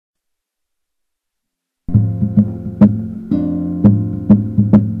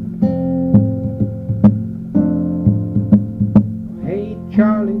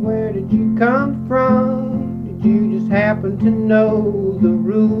where did you come from? Did you just happen to know the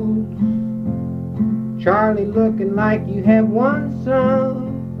rules? Charlie, looking like you have one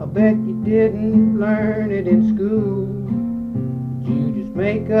son. I bet you didn't learn it in school. Did you just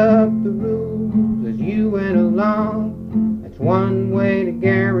make up the rules as you went along? That's one way to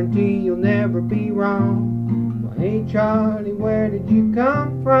guarantee you'll never be wrong. Well, hey Charlie, where did you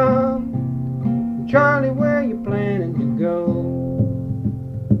come from? And Charlie, where you planning to go?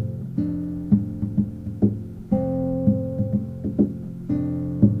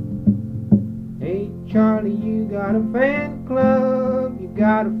 Charlie, you got a fan club, you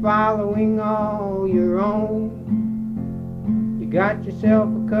got a following all your own. You got yourself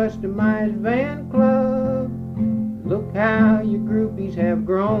a customized fan club. Look how your groupies have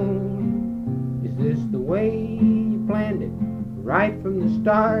grown. Is this the way you planned it right from the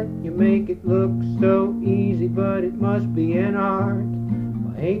start? You make it look so easy, but it must be an art.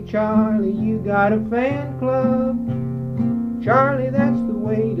 Well, hey Charlie, you got a fan club. Charlie, that's the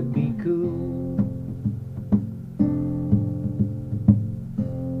way to be cool.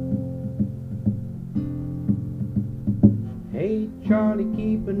 Hey Charlie,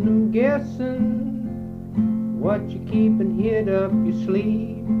 keeping them guessing what you keeping hid up your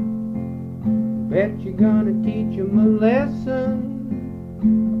sleeve. Bet you're gonna teach them a lesson. I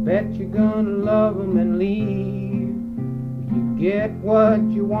bet you're gonna love them and leave. You get what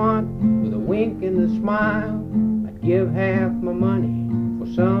you want with a wink and a smile. I'd give half my money for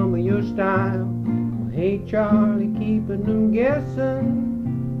some of your style. Well, hey Charlie, keeping them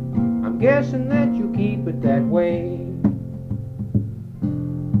guessing. I'm guessing that you'll keep it that way.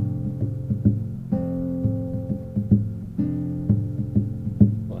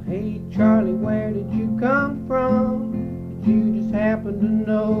 Charlie, where did you come from? Did you just happen to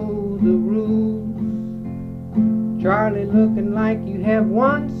know the rules? Charlie, looking like you have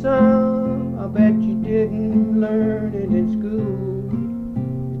one son. I bet you didn't learn it in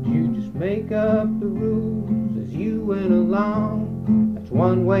school. Did you just make up the rules as you went along? That's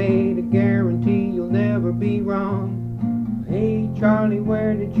one way to guarantee you'll never be wrong. Hey Charlie,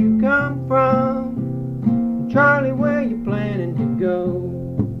 where did you come from? And Charlie, where you planning to go?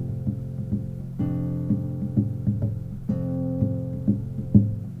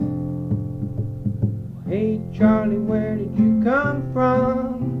 Hey Charlie, where did you come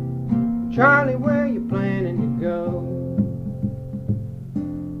from? Charlie, where